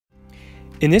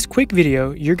In this quick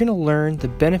video, you're going to learn the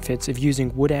benefits of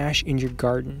using wood ash in your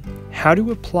garden, how to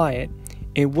apply it,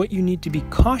 and what you need to be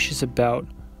cautious about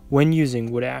when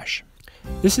using wood ash.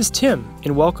 This is Tim,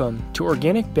 and welcome to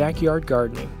Organic Backyard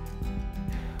Gardening.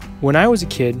 When I was a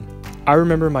kid, I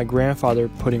remember my grandfather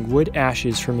putting wood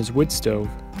ashes from his wood stove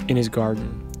in his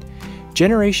garden.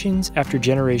 Generations after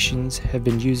generations have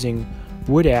been using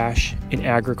wood ash in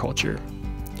agriculture.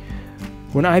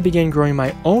 When I began growing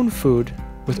my own food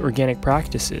with organic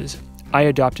practices, I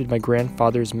adopted my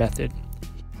grandfather's method.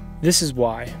 This is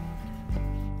why.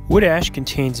 Wood ash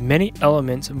contains many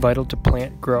elements vital to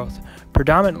plant growth,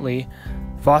 predominantly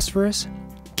phosphorus,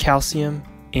 calcium,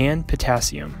 and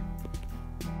potassium.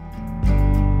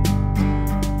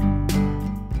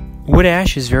 Wood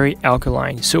ash is very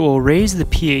alkaline, so it will raise the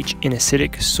pH in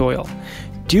acidic soil.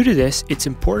 Due to this, it's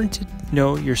important to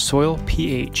know your soil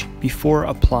pH before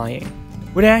applying.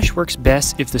 Wood ash works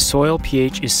best if the soil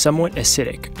pH is somewhat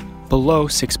acidic, below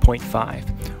 6.5.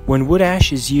 When wood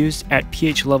ash is used at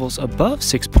pH levels above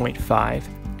 6.5,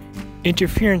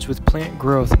 interference with plant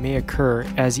growth may occur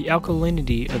as the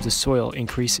alkalinity of the soil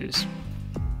increases.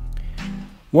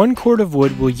 1 quart of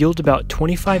wood will yield about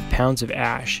 25 pounds of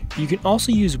ash. You can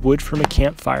also use wood from a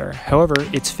campfire. However,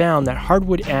 it's found that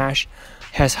hardwood ash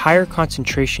has higher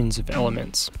concentrations of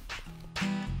elements.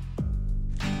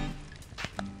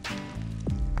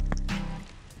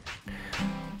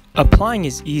 Applying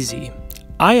is easy.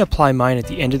 I apply mine at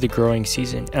the end of the growing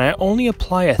season, and I only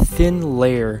apply a thin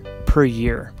layer per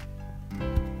year.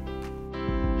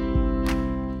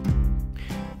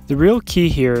 The real key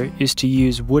here is to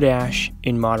use wood ash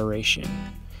in moderation.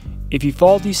 If you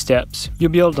follow these steps,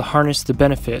 you'll be able to harness the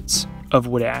benefits of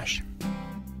wood ash.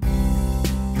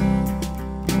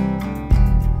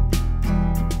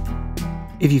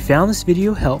 If you found this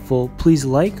video helpful, please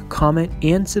like, comment,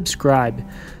 and subscribe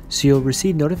so you'll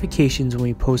receive notifications when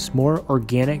we post more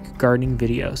organic gardening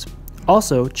videos.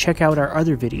 Also, check out our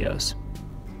other videos.